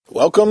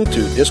Welcome to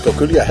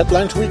Dyscalculia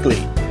Headlines Weekly,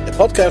 a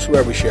podcast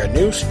where we share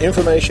news,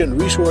 information,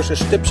 resources,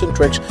 tips and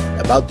tricks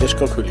about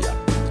dyscalculia.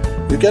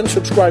 You can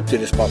subscribe to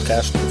this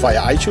podcast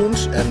via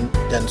iTunes and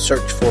then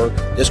search for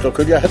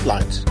Dyscalculia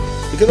Headlines.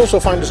 You can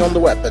also find us on the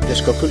web at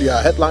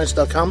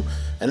dyscalculiaheadlines.com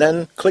and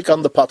then click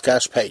on the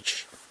podcast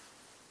page.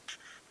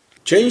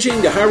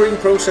 Changing the hiring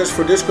process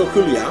for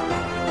dyscalculia,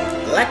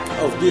 lack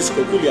of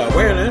dyscalculia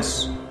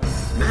awareness,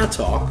 Math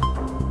Talk,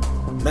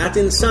 Math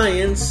in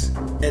Science,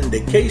 and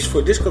the case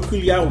for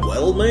dyscalculia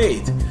well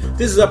made.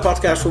 This is our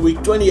podcast for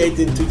week 28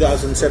 in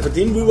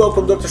 2017. We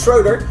welcome Dr.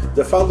 Schroeder,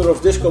 the founder of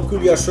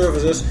Dyscalculia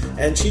Services,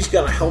 and she's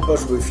going to help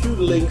us review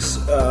the links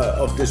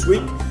of this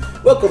week.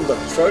 Welcome,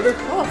 Dr. Schroeder.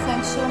 Oh,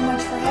 thanks so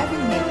much for having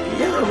me.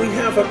 Yeah, we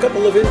have a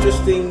couple of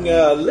interesting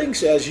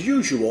links as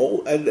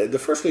usual. And the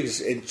first link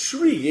is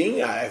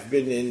intriguing. I've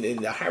been in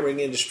the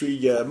hiring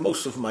industry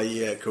most of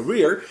my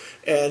career.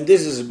 And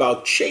this is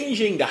about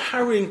changing the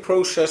hiring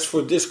process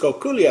for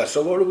dyscalculia.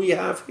 So what do we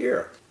have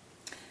here?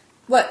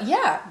 Well,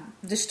 yeah,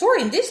 the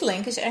story in this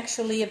link is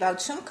actually about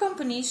some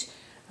companies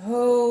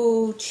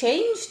who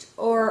changed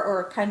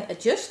or kind of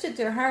adjusted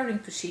their hiring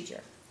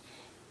procedure.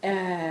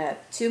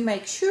 To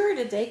make sure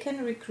that they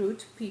can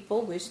recruit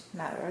people with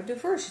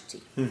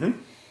neurodiversity. Mm-hmm.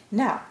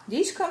 Now,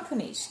 these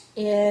companies,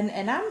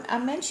 and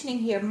I'm mentioning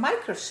here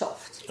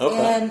Microsoft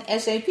and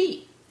SAP.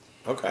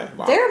 Okay,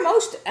 wow. They're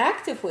most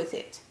active with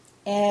it.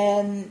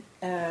 And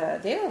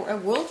they're a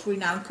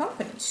world-renowned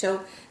company.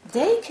 So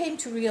they came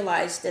to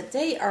realize that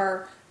they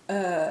are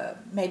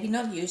maybe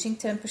not using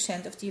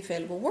 10% of the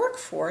available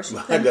workforce who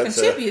can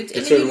contribute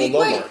in a unique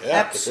way.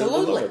 Yeah,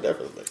 absolutely.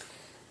 Definitely.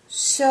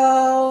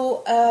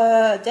 So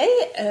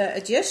they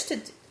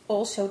adjusted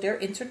also their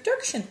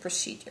introduction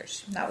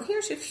procedures. Now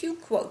here's a few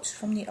quotes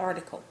from the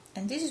article.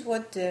 And this is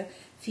what the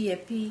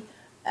VP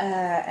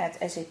at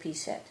SAP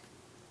said.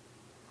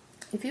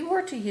 If we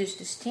were to use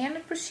the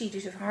standard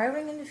procedures of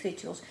hiring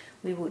individuals,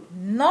 we would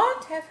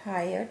not have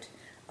hired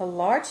a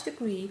large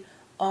degree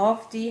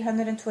of the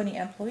 120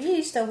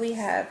 employees that we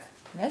have.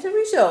 And as a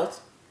result,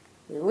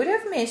 we would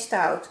have missed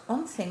out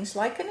on things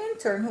like an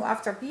intern who,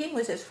 after being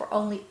with us for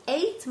only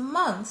 8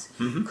 months,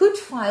 could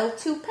file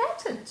 2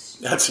 patents.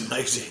 That's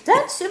amazing.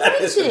 That's amazing.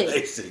 That is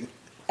amazing.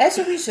 As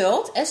a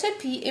result,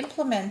 SAP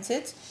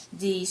implemented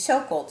the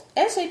so-called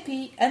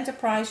SAP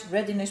Enterprise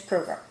Readiness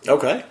Program.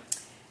 Okay.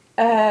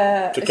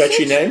 It's a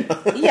catchy name.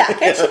 Yeah,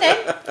 catchy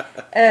name.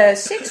 A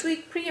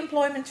 6-week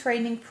pre-employment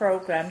training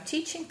program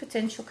teaching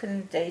potential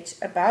candidates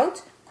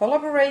about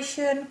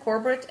collaboration,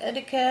 corporate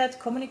etiquette,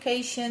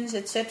 communications,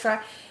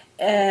 etc.,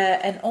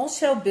 and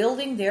also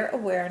building their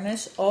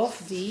awareness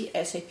of the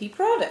SAP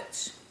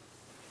products.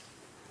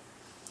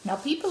 Now,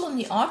 people on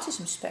the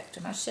autism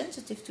spectrum are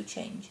sensitive to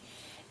change,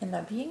 and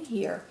by being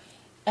here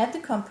at the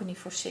company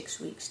for 6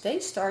 weeks, they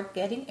start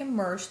getting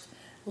immersed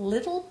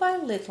little by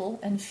little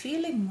and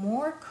feeling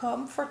more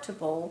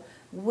comfortable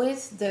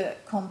with the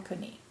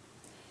company.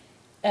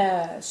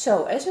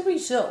 So, as a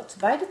result,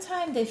 by the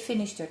time they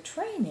finish their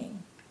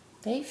training,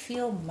 they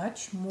feel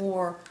much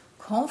more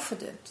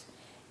confident.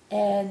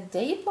 And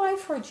they apply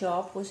for a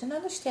job with an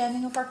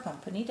understanding of our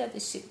company that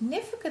is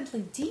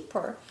significantly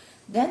deeper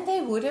than they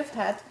would have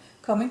had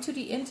coming to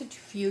the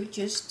interview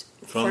just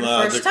for the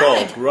first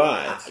time.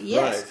 Right,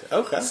 yes. Right,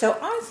 okay. So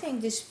I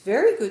think this is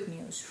very good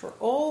news for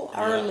all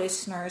our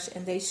listeners,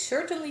 and they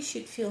certainly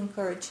should feel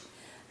encouraged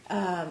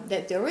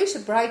that there is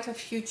a brighter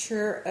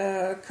future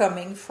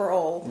coming for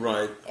all.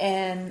 Right.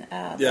 And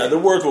the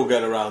word will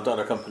get around.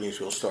 Other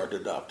companies will start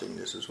adopting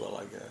this as well,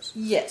 I guess.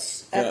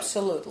 Yes,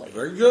 absolutely.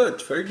 Very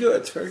good, very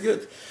good, very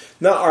good.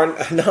 Now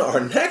our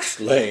next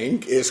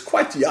link is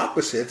quite the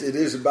opposite. It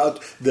is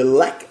about the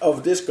lack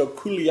of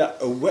dyscalculia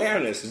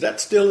awareness. Is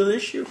that still an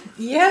issue?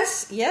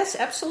 Yes,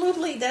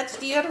 absolutely. That's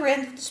the other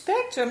end of the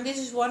spectrum. This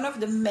is one of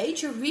the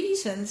major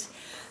reasons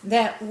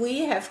that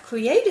we have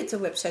created the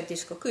website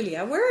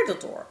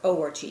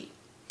dyscalculiaaware.org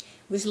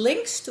with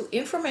links to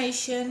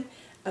information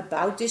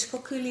about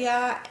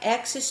dyscalculia,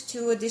 access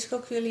to a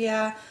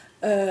dyscalculia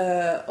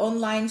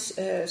online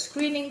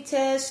screening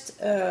test,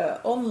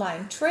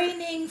 online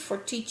training for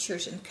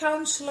teachers and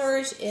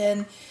counselors,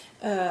 and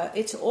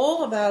it's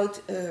all about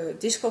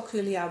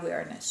dyscalculia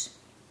awareness.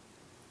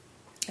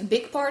 A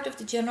big part of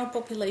the general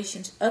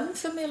population's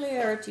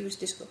unfamiliarity with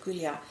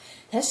dyscalculia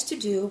has to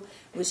do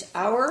with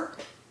our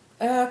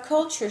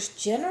culture's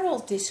general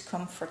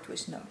discomfort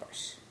with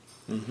numbers.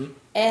 Mm-hmm.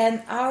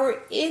 And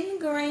our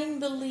ingrained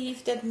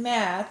belief that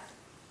math,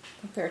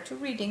 compared to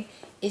reading,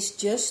 is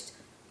just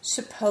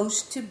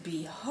supposed to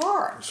be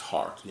hard. It's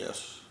hard,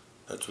 yes.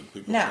 That's what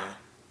people say.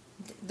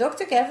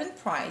 Dr. Gavin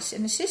Price,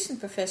 an assistant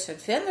professor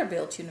at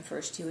Vanderbilt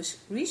University who has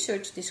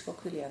researched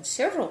dyscalculia in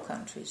several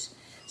countries,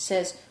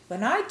 says,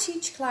 when I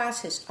teach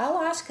classes,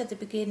 I'll ask at the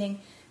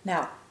beginning,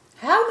 now,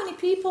 how many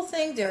people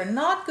think they're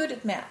not good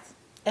at math?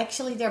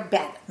 Actually, they're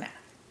bad at math.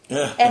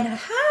 And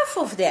half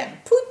of them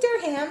put their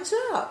hands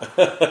up.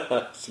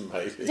 That's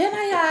amazing. Then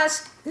I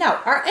ask, now,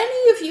 are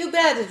any of you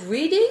bad at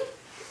reading?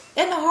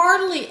 And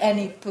hardly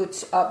any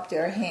puts up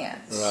their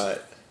hands.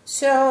 Right.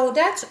 So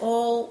that's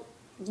all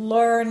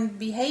learn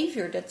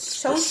behavior, that's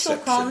social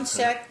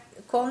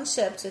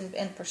concepts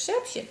and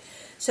perception.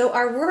 So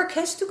our work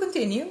has to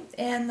continue,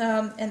 and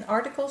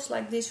articles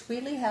like this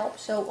really help.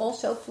 So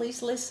also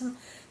please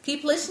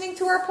keep listening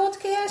to our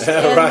podcast.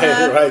 And,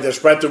 right. And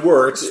spread the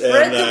word.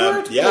 Spread the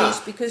word, please,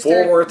 because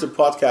forward the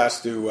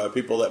podcast to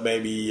people that may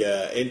be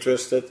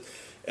interested.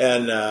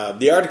 And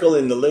the article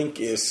in the link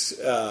is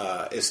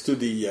to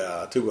the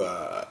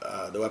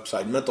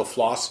website Mental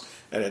Floss,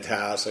 and it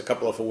has a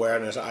couple of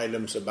awareness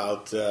items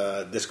about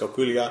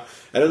dyscalculia,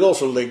 and it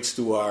also links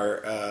to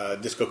our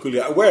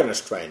dyscalculia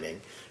awareness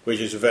training, which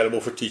is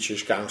available for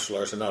teachers,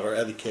 counselors, and other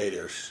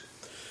educators.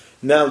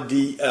 Now,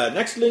 the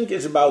next link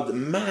is about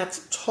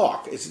math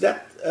talk. Is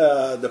that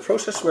the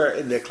process where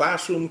in the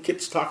classroom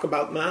kids talk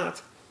about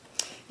math?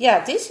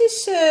 Yeah, this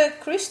is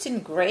Kristen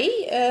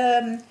Gray,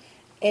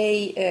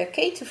 a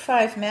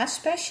K-5 math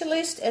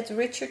specialist at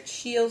Richard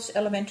Shields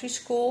Elementary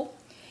School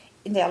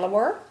in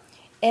Delaware.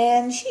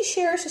 And she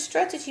shares a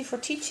strategy for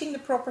teaching the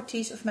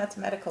properties of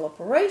mathematical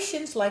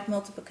operations like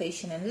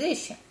multiplication and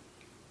addition.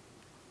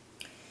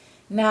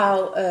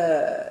 Now,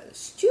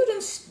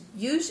 students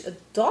use a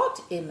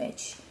dot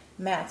image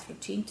math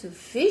routine to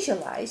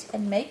visualize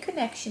and make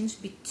connections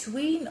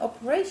between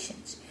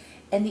operations.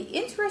 And the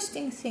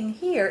interesting thing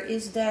here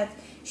is that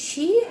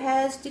she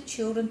has the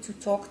children to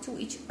talk to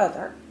each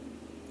other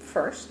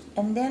first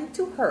and then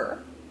to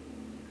her,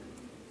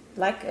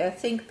 like a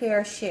think,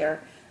 pair,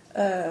 share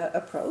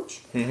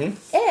approach.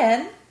 Mm-hmm.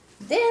 And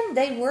then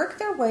they work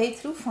their way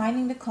through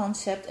finding the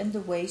concept and the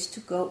ways to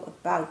go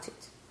about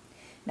it.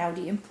 Now,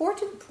 the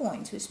important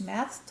point with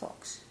math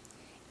talks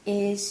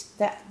is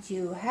that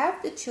you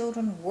have the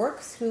children work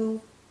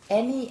through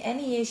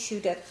any issue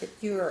that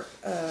you're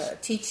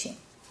teaching,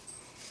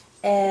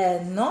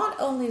 and not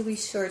only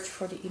research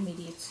for the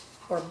immediate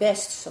or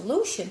best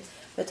solution,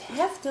 but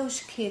have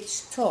those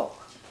kids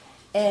talk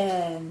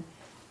and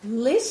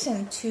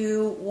listen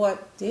to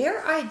what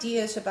their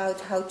ideas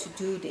about how to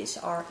do this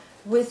are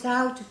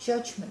without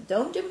judgment.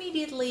 Don't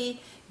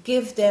immediately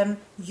give them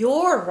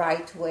your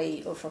right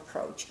way of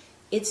approach.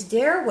 It's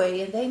their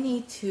way, and they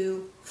need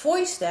to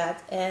voice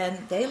that, and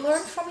they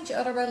learn from each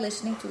other by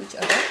listening to each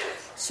other.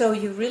 So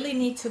you really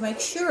need to make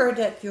sure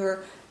that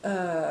your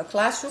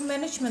classroom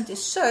management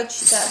is such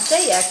that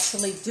they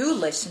actually do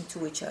listen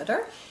to each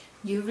other.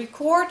 You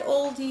record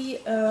all the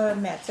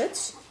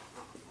methods,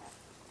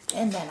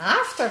 and then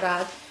after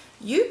that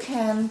you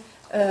can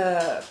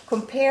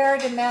compare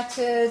the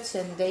methods,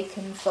 and they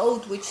can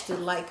vote which they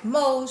like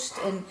most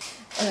and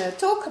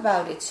talk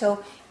about it.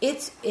 So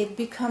it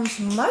becomes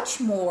much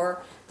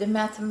more the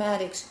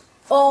mathematics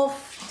of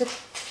the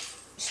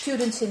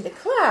students in the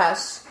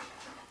class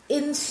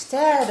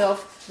instead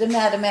of the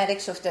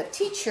mathematics of that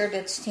teacher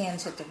that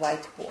stands at the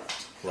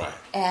whiteboard. Right.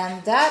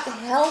 And that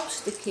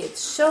helps the kids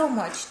so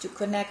much to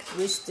connect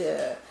with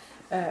the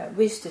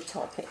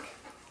topic.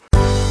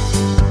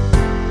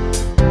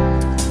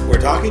 We're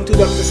talking to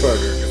Dr.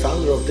 Schroeder, the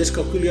founder of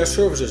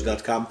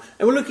dyscalculiaservices.com,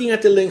 and we're looking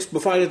at the links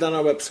provided on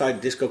our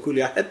website,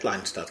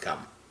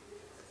 dyscalculiaheadlines.com.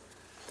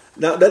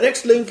 Now, the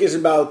next link is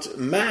about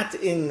math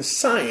in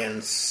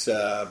science.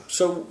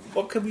 So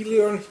what can we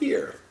learn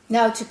here?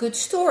 Now, it's a good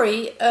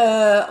story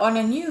on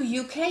a new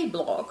UK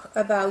blog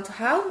about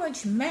how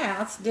much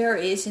math there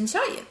is in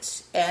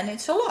science. And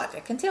it's a lot, I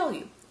can tell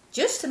you.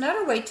 Just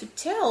another way to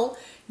tell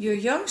your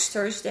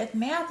youngsters that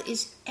math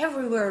is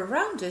everywhere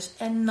around us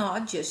and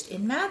not just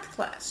in math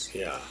class.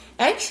 Yeah.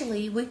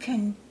 Actually, we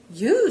can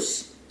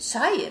use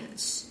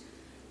science,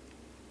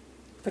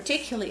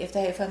 particularly if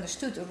they have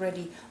understood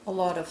already a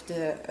lot of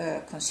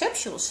the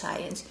conceptual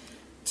science,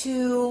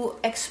 to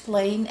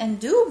explain and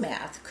do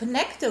math.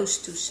 Connect those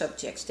two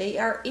subjects. They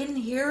are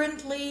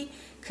inherently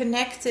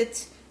connected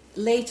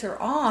later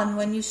on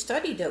when you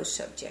study those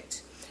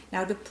subjects.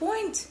 Now, the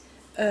point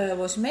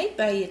was made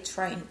by a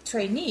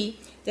trainee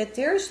that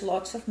there's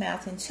lots of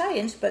math in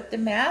science, but the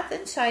math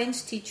and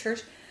science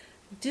teachers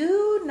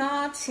do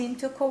not seem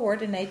to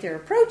coordinate their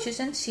approaches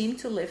and seem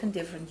to live in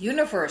different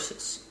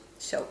universes.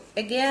 So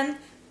again,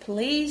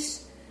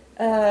 please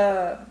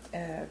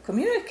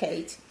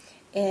communicate.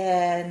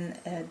 And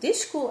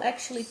this school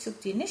actually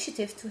took the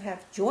initiative to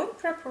have joint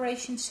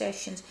preparation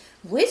sessions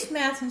with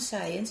math and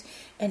science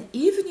and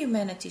even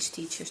humanities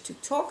teachers to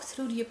talk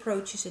through the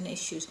approaches and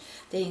issues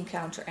they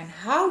encounter and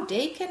how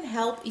they can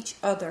help each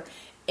other.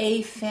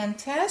 A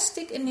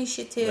fantastic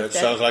initiative that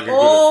sounds like a good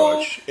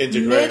approach.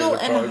 Integrated middle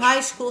approach. And high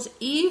schools,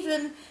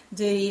 even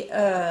the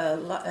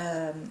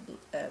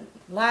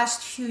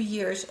last few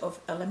years of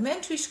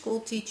elementary school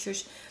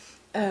teachers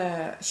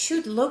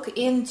should look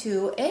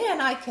into,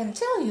 and I can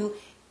tell you,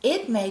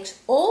 it makes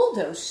all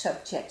those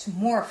subjects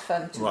more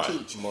fun to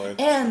teach,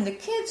 and the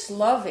kids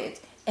love it,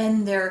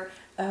 and their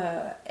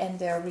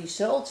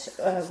results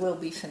will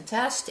be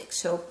fantastic.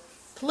 So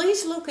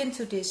please look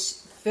into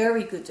this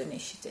very good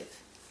initiative.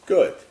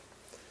 Good.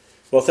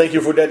 Well, thank you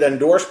for that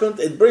endorsement.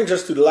 It brings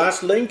us to the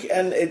last link,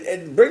 and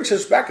it brings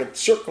us back. It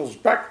circles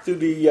back to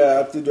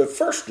the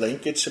first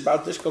link. It's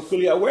about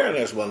dyscalculia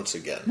awareness once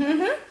again.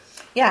 Mm-hmm.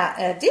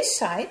 Yeah, this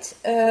site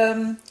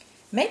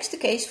makes the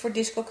case for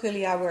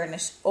dyscalculia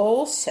awareness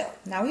also.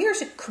 Now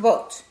here's a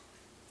quote.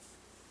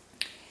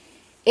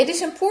 It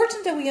is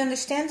important that we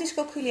understand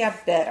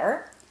dyscalculia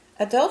better.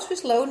 Adults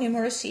with low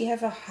numeracy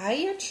have a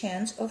higher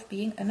chance of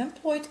being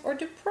unemployed or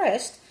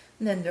depressed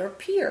than their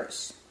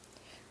peers.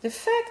 The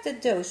fact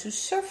that those who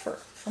suffer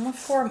from a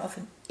form of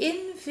an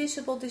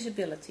invisible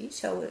disability,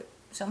 so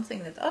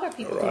something that other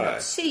people do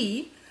not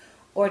see,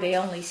 or they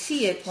only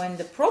see it when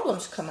the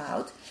problems come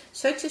out,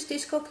 such as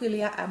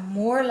dyscalculia, are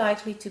more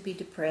likely to be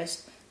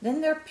depressed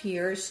than their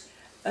peers,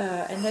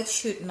 and that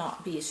should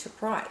not be a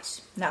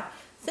surprise. Now,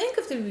 think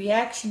of the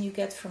reaction you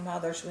get from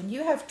others when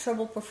you have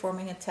trouble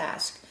performing a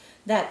task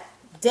that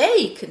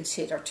they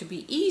consider to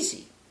be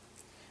easy.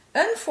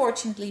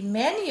 Unfortunately,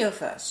 many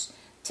of us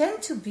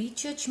tend to be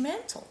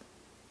judgmental.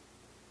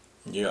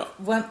 Yeah.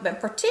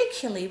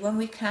 Particularly when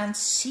we can't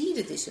see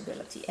the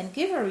disability, and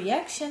give a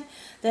reaction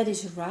that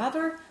is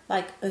rather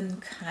like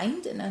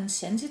unkind and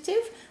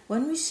insensitive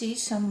when we see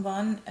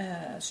someone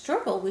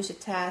struggle with a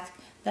task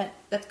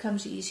that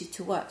comes easy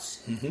to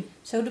us. Mm-hmm.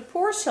 So the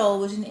poor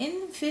soul with an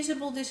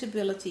invisible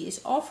disability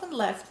is often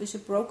left with a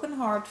broken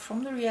heart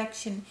from the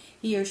reaction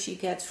he or she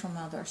gets from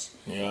others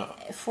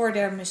for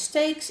their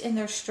mistakes and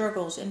their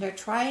struggles, and they're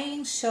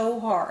trying so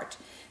hard.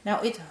 Now,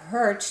 it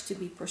hurts to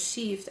be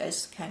perceived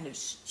as kind of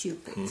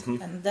stupid,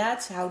 and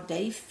that's how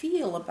they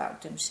feel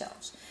about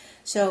themselves.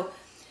 So,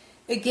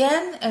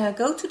 again,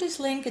 go to this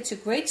link. It's a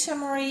great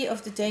summary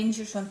of the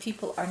dangers when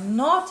people are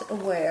not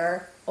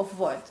aware of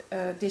what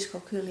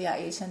dyscalculia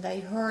is, and they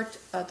hurt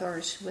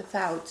others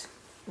without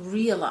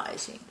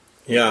realizing.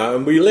 Yeah,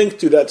 and we link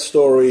to that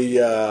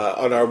story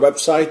on our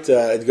website.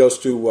 It goes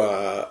to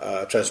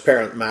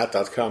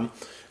transparentmath.com.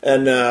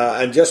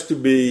 And just to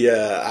be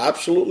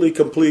absolutely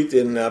complete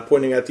in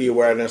pointing at the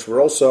awareness,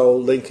 we're also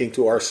linking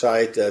to our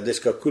site,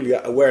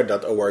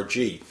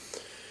 dyscalculiaaware.org.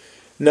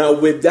 Now,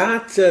 with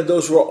that,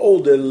 those were all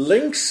the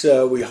links.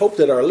 We hope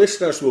that our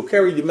listeners will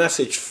carry the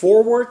message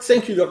forward.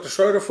 Thank you, Dr.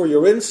 Schroeder, for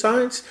your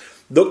insights.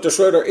 Dr.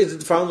 Schroeder is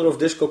the founder of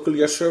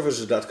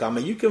dyscalculiaservices.com,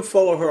 and you can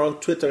follow her on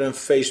Twitter and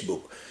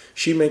Facebook.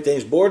 She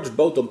maintains boards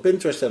both on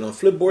Pinterest and on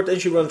Flipboard, and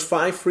she runs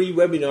 5 free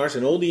webinars,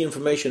 and all the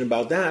information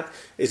about that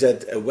is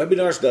at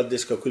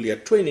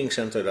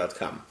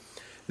webinars.dyscalculiatrainingcenter.com.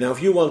 Now,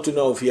 if you want to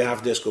know if you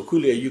have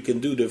dyscalculia, you can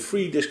do the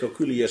free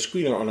dyscalculia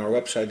screener on our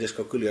website,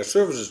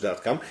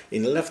 dyscalculiaservices.com,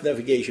 in the left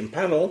navigation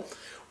panel.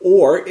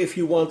 Or if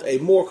you want a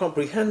more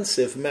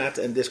comprehensive math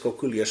and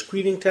dyscalculia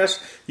screening test,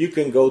 you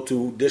can go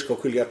to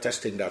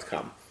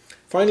dyscalculiatesting.com.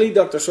 Finally,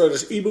 Dr.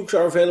 Schroeder's ebooks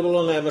are available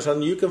on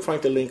Amazon. You can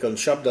find the link on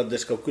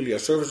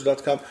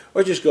shop.dyscalculiaservices.com,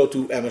 or just go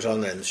to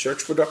Amazon and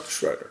search for Dr.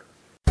 Schroeder.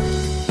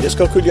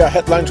 Dyscalculia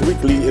Headlines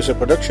Weekly is a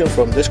production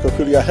from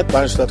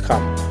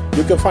dyscalculiaheadlines.com.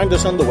 You can find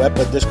us on the web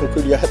at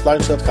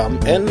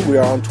dyscalculiaheadlines.com, and we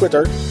are on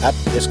Twitter at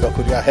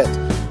dyscalculiahead.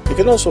 You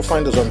can also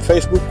find us on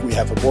Facebook. We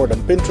have a board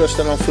on Pinterest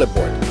and on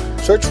Flipboard.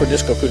 Search for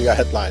Dyscalculia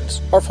Headlines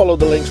or follow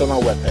the links on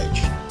our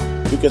webpage.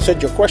 You can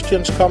send your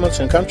questions, comments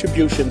and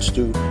contributions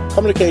to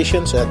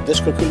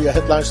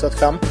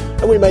communications@dyscalculiaheadlines.com,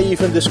 and we may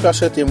even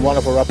discuss it in one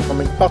of our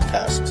upcoming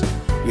podcasts.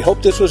 We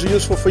hope this was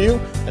useful for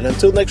you, and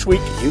until next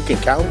week, you can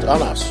count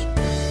on us.